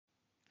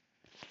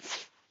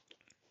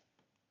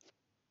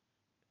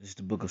This is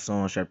the book of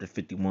Psalms, chapter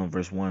 51,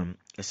 verse 1.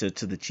 It says,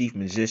 To the chief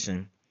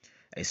musician,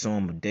 a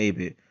psalm of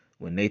David,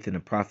 when Nathan the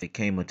prophet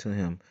came unto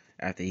him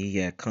after he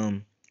had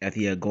gone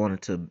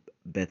into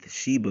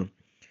Bathsheba,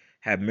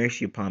 have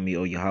mercy upon me,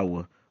 O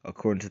Yahweh,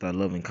 according to thy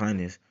loving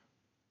kindness,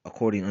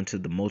 according unto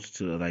the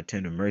multitude of thy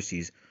tender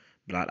mercies,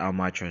 blot out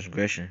my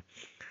transgression.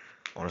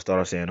 I want to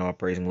start off saying all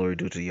praise and glory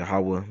due to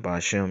Yahweh, by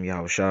Hashem,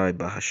 Yahweh Shai,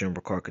 by Hashem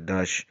Rakar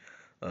Kadash.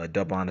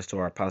 Double honors to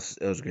our apostles,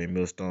 Elsgray,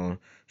 Millstone,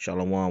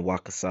 Shalom,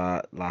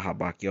 Wakasad,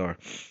 Lahabak Yar,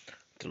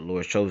 to the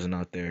Lord's chosen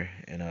out there,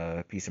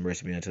 and peace and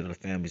mercy be unto the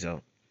families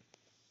out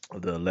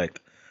of the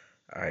elect.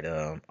 All right,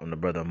 I'm the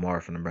brother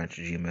Amar from the branch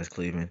of GMS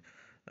Cleveland.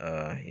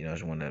 I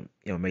just want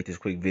to make this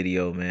quick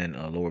video, man.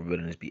 Lord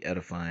willing, this be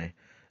edifying.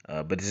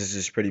 But this is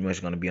just pretty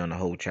much going to be on the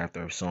whole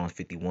chapter of Psalms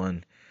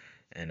 51,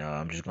 and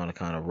I'm just going to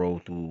kind of roll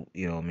through,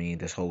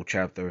 this whole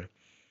chapter,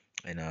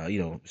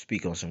 and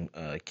speak on some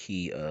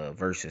key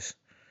verses.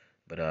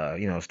 But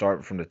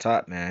starting from the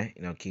top, man.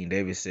 King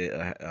David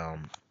said,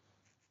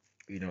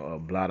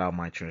 blot out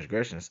my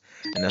transgressions.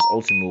 And that's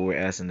ultimately what we're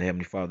asking the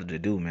Heavenly Father to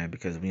do, man,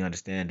 because we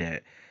understand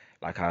that,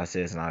 like how it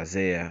says in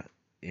Isaiah,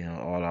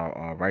 all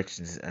our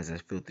righteousness as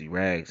filthy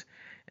rags.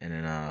 And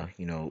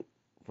then,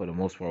 for the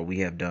most part,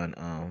 we have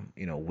done,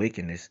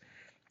 wickedness.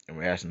 And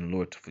we're asking the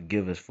Lord to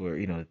forgive us for,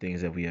 the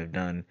things that we have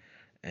done.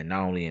 And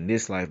not only in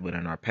this life, but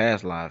in our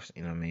past lives,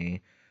 you know what I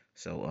mean?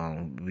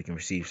 So we can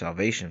receive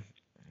salvation,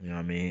 you know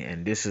what I mean?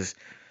 And this is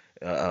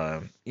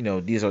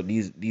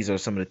these are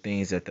some of the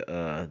things that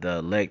the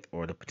elect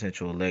or the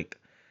potential elect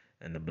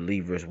and the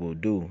believers will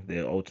do.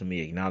 They'll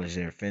ultimately acknowledge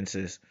their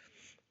offenses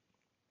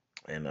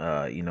and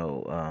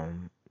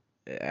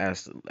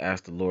ask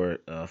the Lord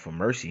for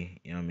mercy.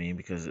 You know what I mean,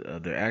 because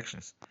of their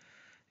actions.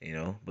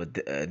 But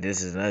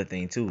this is another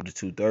thing too. The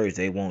 2/3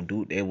 they won't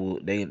do.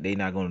 They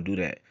not going to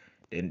do that.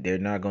 They're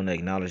not going to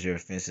acknowledge their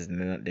offenses.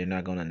 And they're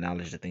not going to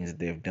acknowledge the things that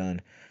they've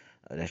done.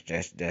 That's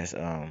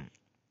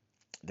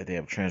that they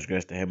have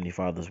transgressed the Heavenly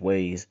Father's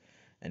ways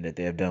and that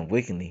they have done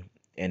wickedly.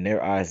 In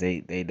their eyes,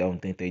 they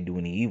don't think they do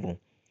any evil,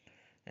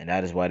 and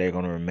that is why they're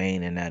going to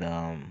remain in that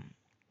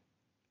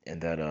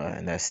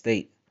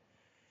state.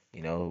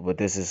 But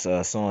this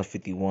is Psalms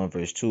 51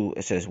 verse 2.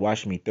 It says,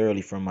 "Wash me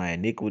thoroughly from my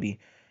iniquity."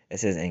 It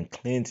says, "And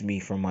cleanse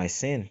me from my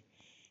sin."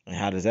 And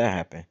how does that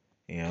happen?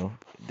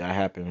 That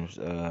happens.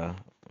 Let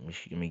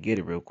me get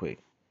it real quick.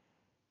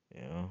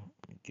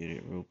 Get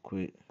it real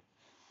quick.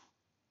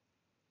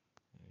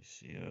 Let me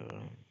see.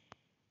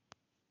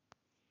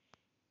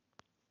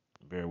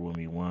 Bear with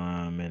me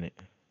 1 minute.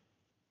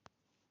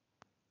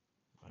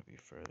 Might be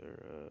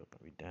further up,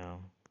 might be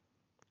down.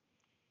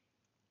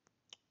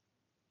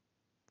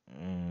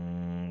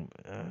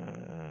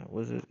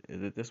 Was it?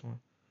 Is it this one?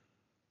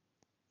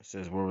 It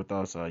says,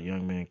 "Wherewithal a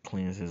young man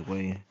cleanse his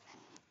way."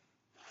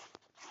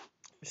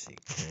 Let's see,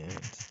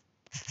 cleanse.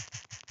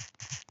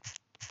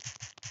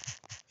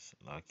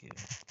 Salakia,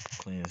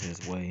 cleanse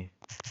his way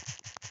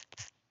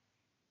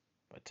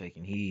by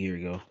taking heed. Here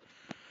we go.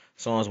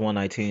 Psalms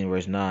 119,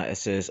 verse 9. It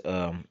says,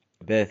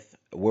 Beth,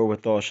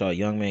 wherewithal shall a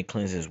young man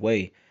cleanse his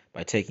way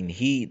by taking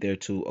heed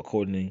thereto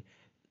according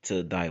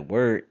to thy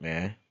word,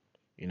 man.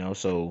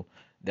 So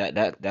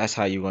that's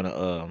how you're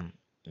gonna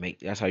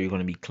that's how you're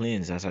gonna be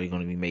cleansed. That's how you're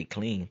gonna be made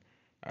clean.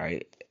 All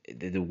right,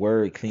 the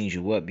word cleans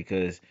you up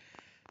because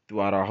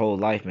throughout our whole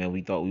life, man,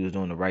 we thought we was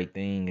doing the right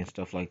thing and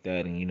stuff like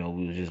that, and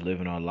we was just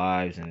living our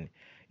lives, and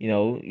you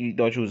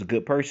thought you was a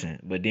good person,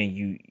 but then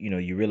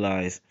you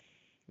realize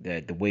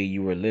that the way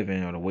you were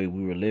living or the way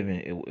we were living,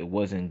 it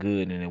wasn't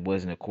good, and it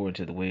wasn't according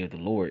to the way of the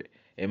Lord.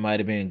 It might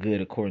have been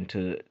good according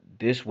to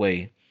this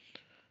way,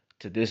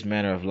 to this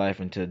manner of life,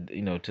 and to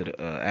the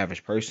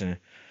average person,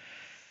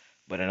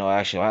 but in all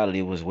actuality,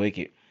 it was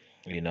wicked.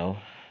 You know.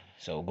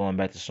 So going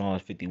back to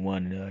Psalms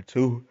 51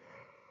 2,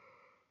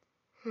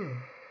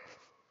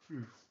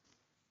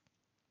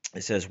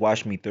 it says,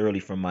 "Wash me thoroughly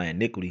from my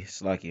iniquity."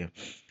 Slakia.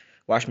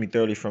 Wash me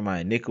thoroughly from my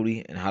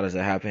iniquity. And how does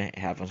that happen? It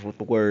happens with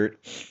the word.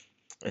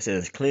 It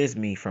says, "Cleanse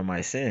me from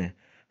my sin,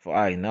 for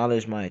I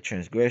acknowledge my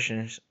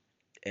transgressions,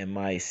 and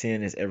my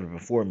sin is ever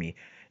before me."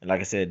 And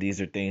like I said,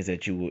 these are things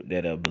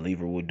that a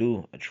believer will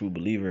do. A true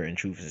believer in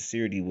true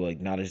sincerity will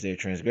acknowledge their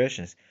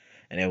transgressions,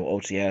 and they will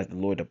ultimately ask the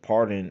Lord to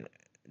pardon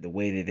the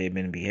way that they've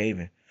been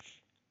behaving,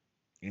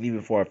 and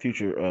even for our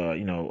future,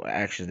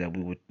 actions that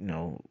we would,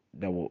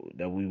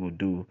 that we will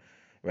do,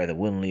 rather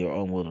willingly or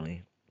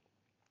unwillingly.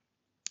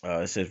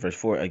 It says, verse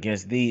 4,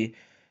 "Against thee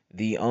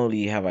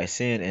only have I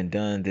sinned and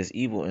done this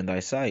evil in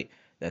thy sight,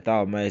 that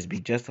thou mayest be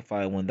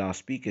justified when thou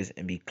speakest,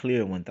 and be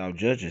clear when thou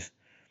judgest.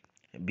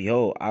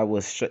 Behold, I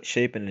was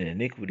shapen in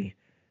iniquity,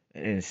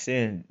 and in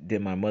sin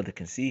did my mother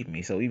conceive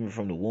me." So even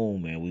from the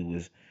womb, man, we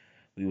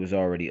was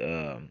already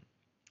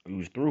we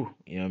was through.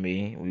 You know what I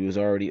mean? We was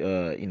already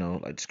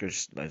like the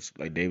scripture,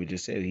 like David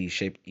just said, he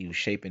was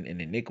shaping in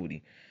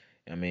iniquity.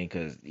 I mean,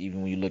 because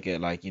even when you look at,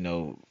 like,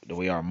 the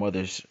way our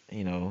mothers,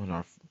 and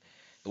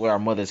the way our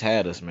mothers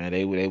had us, man,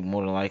 they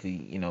more than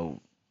likely,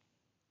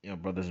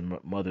 brothers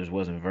and mothers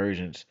wasn't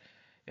virgins.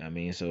 You know what I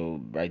mean, so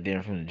right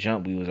there from the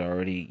jump, we was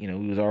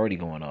already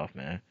going off,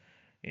 man.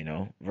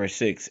 Verse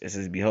 6, it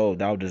says, "Behold,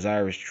 thou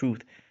desirest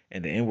truth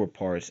in the inward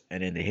parts,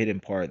 and in the hidden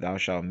part thou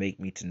shalt make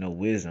me to know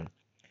wisdom."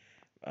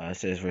 It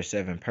says, verse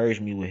 7, "Purge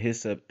me with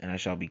hyssop, and I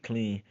shall be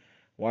clean.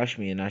 Wash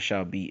me, and I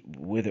shall be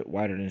withered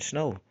whiter than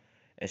snow."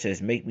 It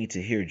says, "Make me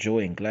to hear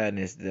joy and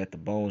gladness, that the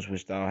bones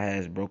which thou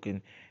hast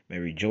broken may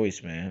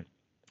rejoice," man.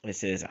 It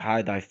says,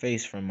 "Hide thy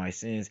face from my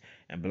sins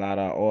and blot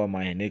out all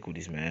my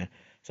iniquities," man.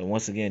 So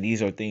once again,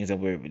 these are things that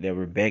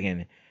we're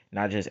begging,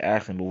 not just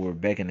asking, but we're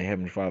begging the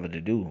Heavenly Father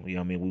to do. You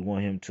know what I mean? We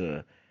want Him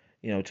to,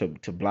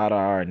 to blot out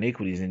our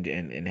iniquities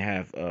and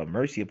have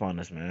mercy upon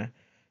us, man.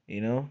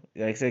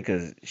 Like I said,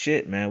 cause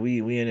shit, man, we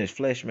in this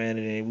flesh, man,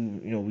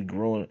 and then we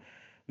grew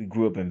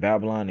up in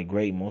Babylon the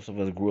Great. Most of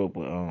us grew up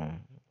with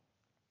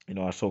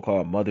our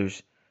so-called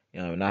mothers,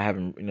 not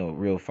having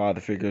real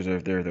father figures, or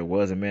if there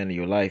was a man in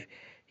your life,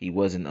 he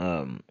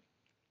wasn't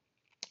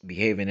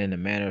behaving in a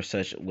manner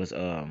such was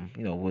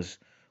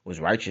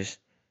righteous,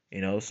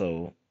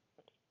 So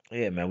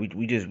yeah, man,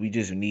 we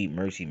just need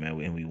mercy,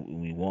 man, and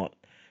we want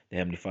the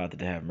Heavenly Father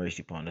to have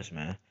mercy upon us,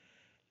 man.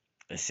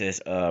 It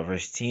says,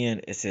 verse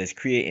 10, it says,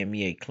 "Create in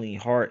me a clean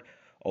heart,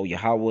 O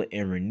Yahweh,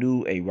 and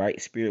renew a right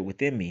spirit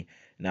within me."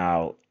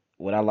 Now,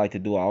 what I like to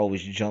do, I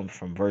always jump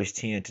from verse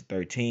 10 to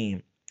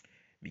 13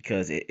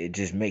 because it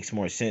just makes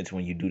more sense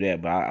when you do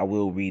that. But I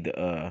will read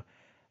the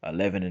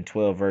 11 and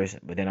 12 verse,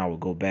 but then I will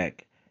go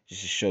back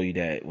just to show you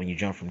that when you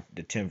jump from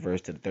the 10th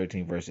verse to the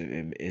 13th verse,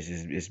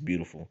 it's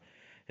beautiful.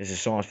 This is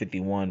Psalms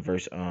 51,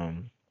 verse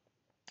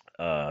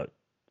uh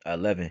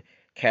 11.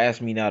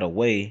 "Cast me not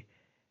away,"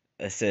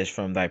 it says,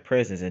 "from thy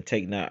presence, and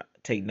take not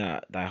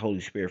thy Holy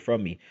Spirit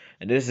from me."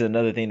 And this is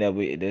another thing that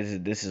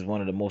this is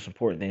one of the most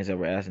important things that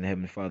we're asking the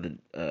Heavenly Father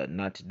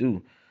not to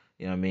do.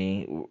 You know what I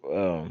mean?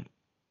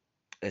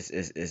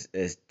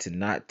 Is to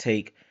not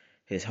take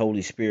His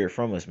Holy Spirit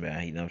from us,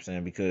 man. You know what I'm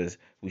saying? Because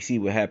we see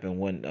what happened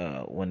when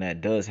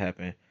that does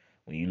happen.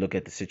 When you look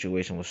at the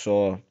situation with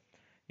Saul,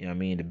 you know what I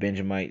mean, the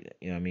Benjamite,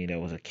 you know what I mean, that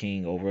was a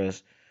king over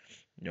us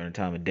during the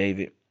time of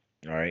David.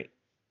 All right,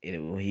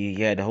 he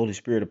had the Holy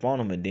Spirit upon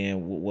him, and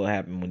then what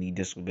happened when he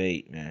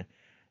disobeyed, man?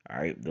 All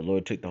right, the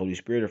Lord took the Holy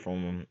Spirit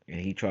from him, and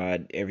he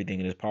tried everything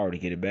in his power to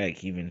get it back.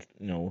 He even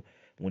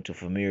went to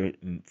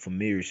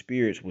familiar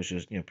spirits, which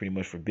was pretty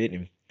much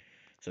forbidden.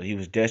 So he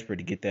was desperate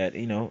to get that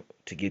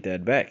to get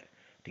that back,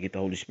 to get the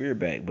Holy Spirit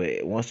back.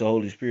 But once the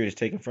Holy Spirit is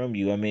taken from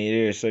you, I mean,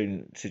 there are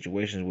certain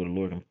situations where the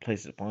Lord can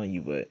place it upon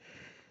you, but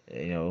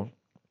you know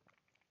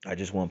I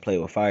just want to play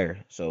with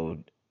fire. So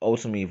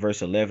ultimately,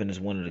 verse 11 is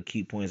one of the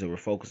key points that we're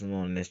focusing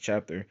on in this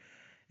chapter.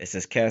 It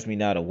says, "Cast me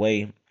not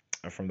away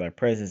from thy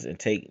presence, and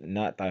take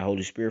not thy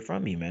Holy Spirit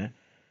from me," man.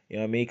 You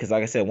know what I mean? Because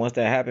like I said, once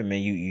that happened,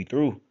 man, you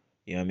through.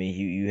 You know what I mean?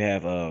 You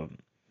have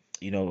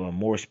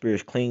more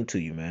spirits cling to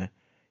you, man.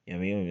 You know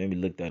what I mean? Let me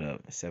look that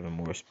up. Seven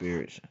more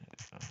spirits.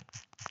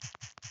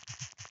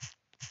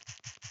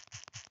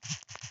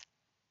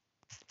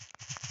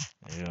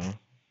 You know.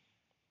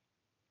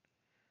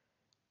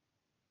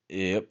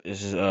 Yep.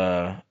 This is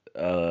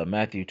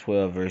Matthew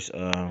 12 verse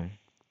I'll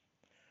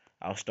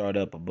start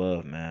up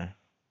above, man.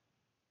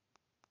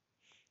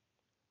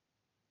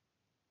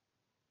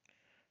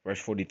 Verse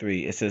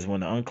 43. It says, "When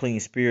the unclean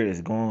spirit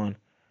is gone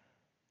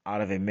out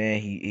of a man,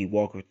 he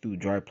walketh through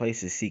dry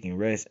places seeking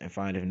rest, and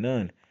findeth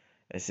none."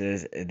 It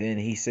says, "Then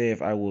he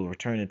saith, I will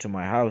return into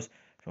my house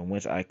from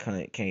whence I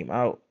came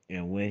out."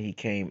 And when he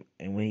came,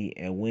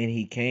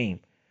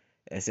 it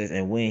says,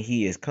 "And when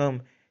he is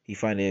come, he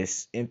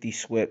findeth empty,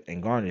 swept,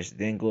 and garnished.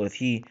 Then goeth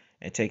he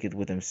and taketh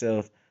with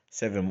himself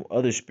seven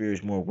other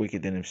spirits more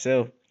wicked than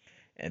himself,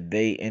 and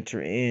they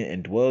enter in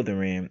and dwell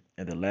therein.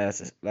 And the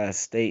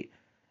last state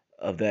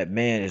of that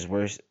man is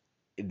worse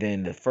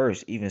than the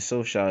first. Even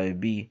so shall it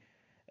be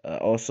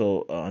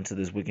also unto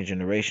this wicked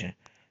generation."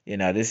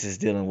 Now this is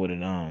dealing with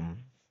an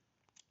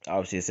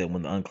obviously it said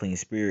when the unclean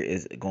spirit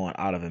is going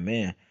out of a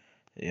man.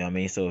 You know what I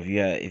mean? So if you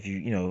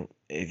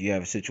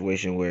have a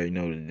situation where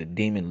the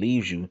demon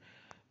leaves you,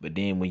 but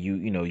then when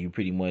you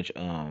pretty much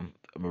I'm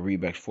gonna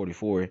read back to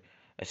 44.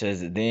 It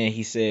says that then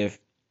he said,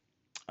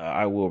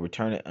 "I will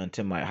return it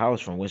unto my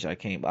house from which I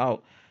came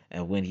out."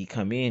 And when he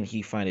come in,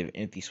 he findeth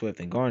empty, swept,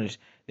 and garnished.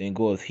 Then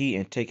goeth he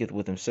and taketh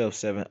with himself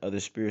seven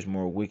other spirits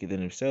more wicked than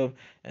himself,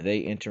 and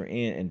they enter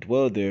in and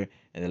dwell there.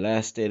 And the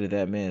last state of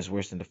that man is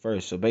worse than the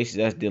first. So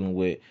basically, that's dealing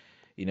with,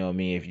 what I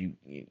mean,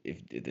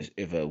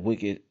 if a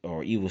wicked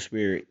or evil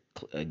spirit,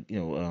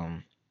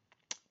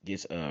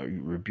 gets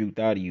rebuked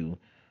out of you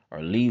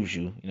or leaves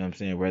you, you know what I'm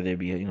saying, whether it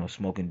be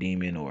smoking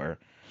demon or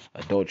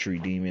adultery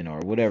demon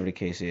or whatever the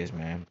case is,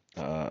 man.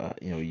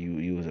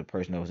 You was a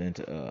person that was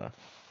into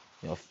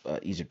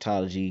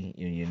Egyptology,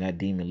 and that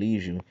demon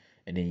leaves you,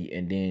 and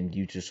then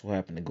you just so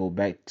happen to go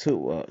back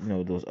to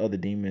those other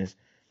demons.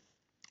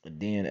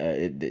 Then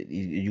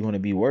you're gonna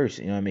be worse,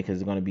 you know what I mean? Because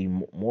there's gonna be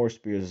more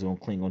spirits that's gonna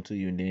cling onto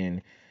you, and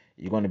then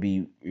you're gonna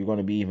be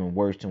even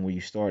worse than where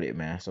you started,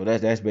 man. So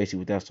that's basically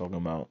what that's talking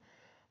about.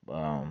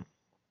 Um,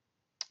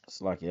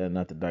 it's like, yeah,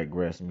 not to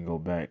digress. Let me go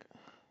back.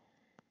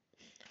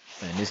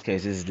 In this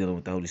case, this is dealing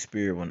with the Holy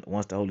Spirit.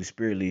 Once the Holy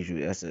Spirit leaves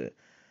you, that's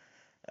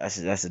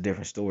a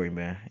different story,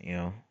 man.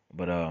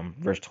 But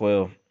verse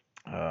 12,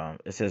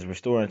 it says,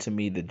 "Restore unto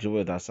me the joy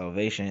of thy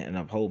salvation, and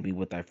uphold me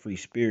with thy free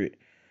spirit."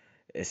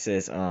 It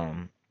says,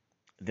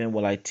 "Then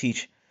will I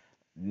teach."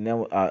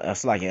 Now,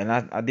 it's like, and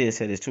I did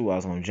say this too. I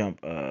was gonna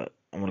jump. I'm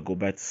gonna go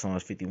back to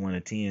Psalms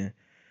 51:10,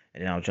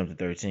 and then I'll jump to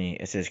 13.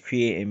 It says,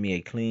 "Create in me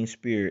a clean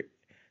spirit,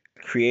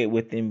 create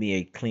within me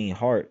a clean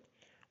heart,"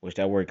 which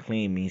that word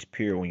 "clean" means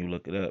pure when you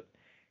look it up.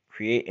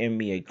 Create in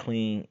me a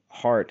clean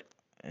heart,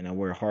 and that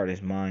word "heart"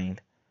 is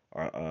mind,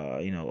 or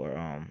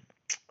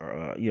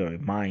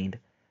mind,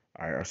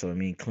 or so it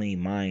means clean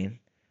mind.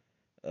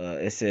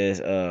 It says,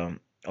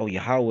 "Oh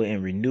Yahweh,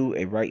 and renew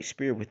a right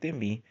spirit within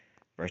me."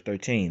 Verse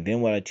 13.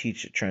 "Then will I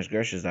teach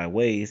transgressors thy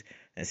ways,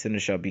 and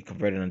sinners shall be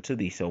converted unto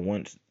thee." So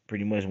once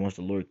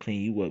the Lord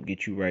clean you up,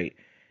 get you right,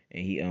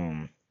 and he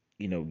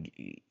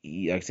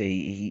like I say,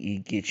 he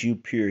gets you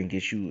pure and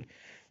gets you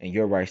in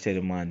your right state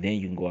of mind. Then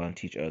you can go out and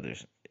teach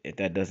others. If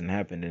that doesn't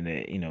happen, then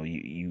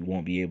you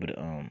won't be able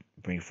to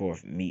bring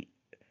forth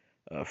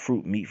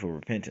fruit meet for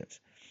repentance.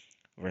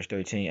 Verse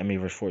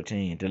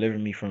 14. "Deliver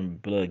me from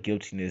blood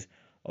guiltiness,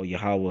 O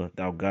Yahweh,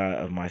 thou God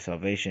of my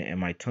salvation, and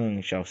my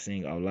tongue shall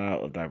sing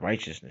aloud of thy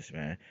righteousness,"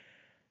 man.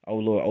 "O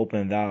Lord,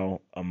 open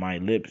thou my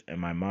lips, and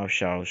my mouth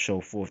shall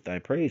show forth thy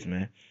praise,"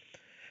 man.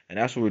 And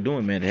that's what we're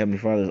doing, man. The Heavenly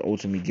Father is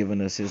ultimately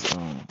giving us his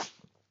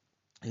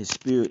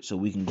spirit so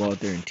we can go out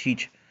there and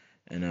teach,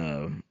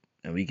 and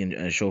we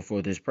can show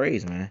forth his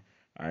praise, man.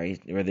 All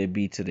right, whether it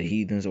be to the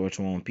heathens or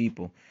to our own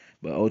people,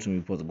 but ultimately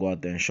we're supposed to go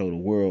out there and show the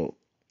world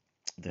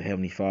the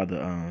Heavenly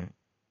Father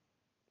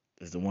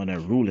is the one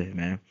that ruleth,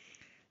 man,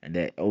 and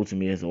that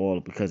ultimately is all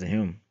because of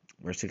him.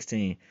 Verse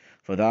 16,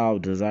 "For thou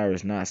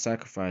desirest not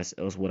sacrifice,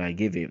 else would I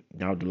give it.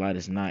 Thou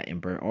delightest not in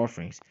burnt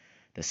offerings.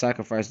 The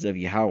sacrifices of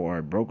Yahweh are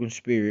a broken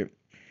spirit."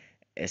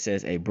 It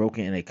says, "A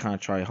broken and a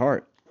contrite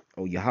heart,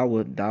 O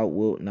Yahweh, thou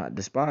wilt not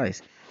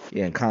despise."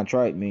 Yeah, and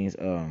contrite means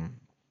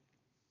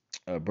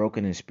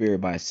broken in spirit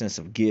by a sense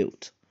of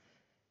guilt.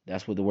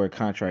 That's what the word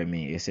contrite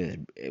means. It says,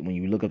 when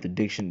you look up the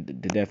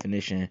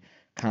definition,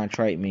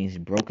 contrite means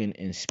broken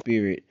in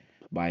spirit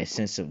by a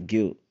sense of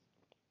guilt.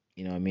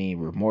 You know what I mean?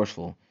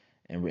 Remorseful,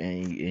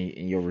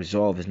 and your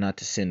resolve is not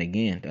to sin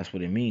again. That's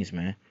what it means,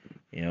 man.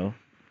 You know,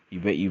 you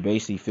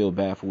basically feel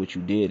bad for what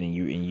you did, and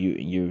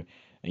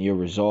your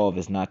resolve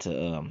is not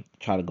to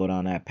try to go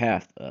down that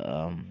path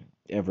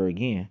ever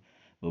again.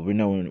 But we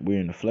know we're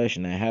in the flesh,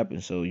 and that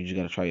happens. So you just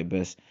gotta try your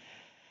best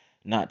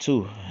not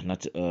to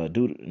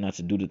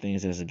do the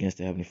things that's against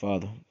the Heavenly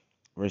Father.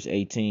 Verse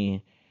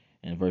 18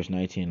 and verse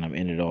 19, I'm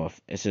ended off.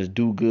 It says,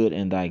 "Do good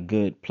in thy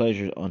good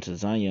pleasure unto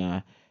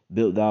Zion,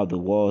 build thou the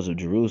walls of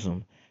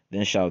Jerusalem.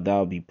 Then shalt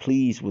thou be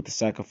pleased with the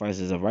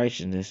sacrifices of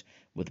righteousness,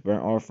 with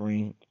burnt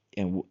offering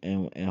and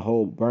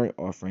whole burnt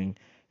offering.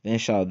 Then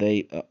shall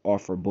they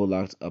offer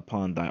bullocks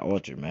upon thy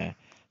altar," man.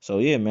 So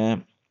yeah,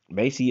 man.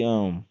 Basically,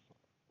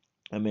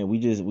 we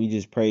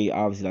just pray.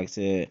 Obviously, like I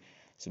said,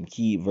 some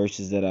key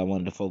verses that I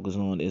wanted to focus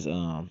on is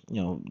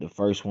the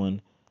first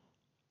one,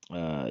 2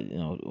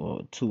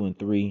 and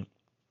 3,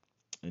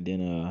 and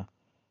then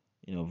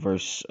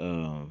verse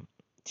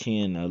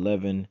 10,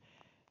 11,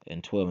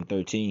 and 12 and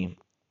 13.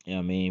 You know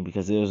what I mean?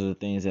 Because those are the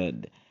things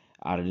that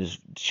out of this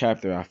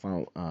chapter I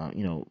found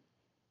I'm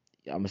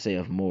gonna say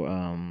of more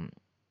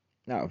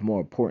not of more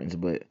importance,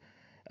 but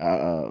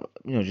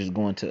just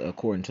going to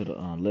according to the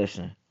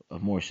lesson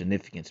of more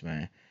significance,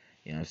 man.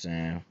 You know what I'm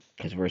saying?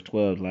 Because verse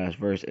 12, last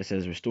verse, it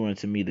says, "Restore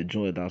unto me the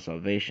joy of thy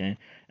salvation,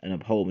 and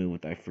uphold me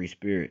with thy free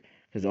spirit."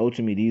 Because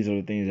ultimately, these are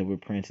the things that we're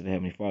praying to the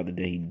Heavenly Father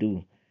that He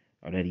do,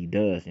 or that He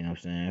does. You know what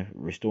I'm saying?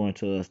 Restoring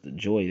to us the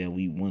joy that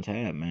we once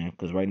had, man.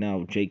 Because right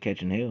now, Jake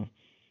catching hell.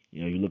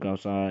 You look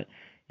outside.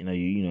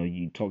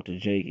 You talk to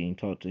Jake and you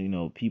talk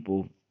to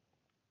people.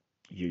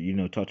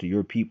 Talk to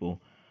your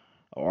people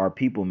or our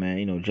people,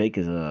 man. Jake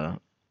is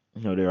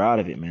they're out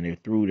of it, man. They're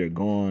through. They're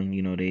gone.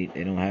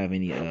 They don't have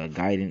any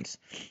guidance,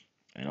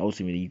 and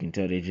ultimately you can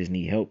tell they just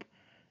need help.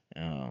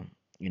 But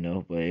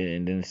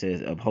and then it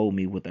says, "Uphold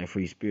me with thy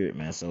free spirit,"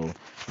 man. So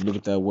you look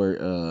at that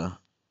word,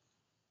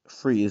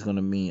 free is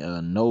gonna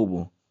mean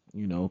noble,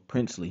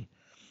 princely.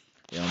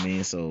 You know what I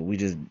mean? So we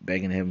just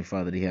begging the Heavenly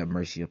Father to have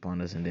mercy upon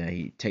us, and then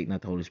He take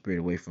not the Holy Spirit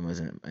away from us,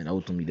 and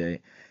ultimately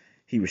that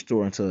He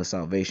restore unto us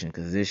salvation.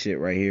 Because this shit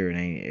right here, it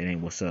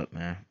ain't what's up,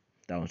 man.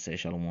 That one say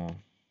shalom.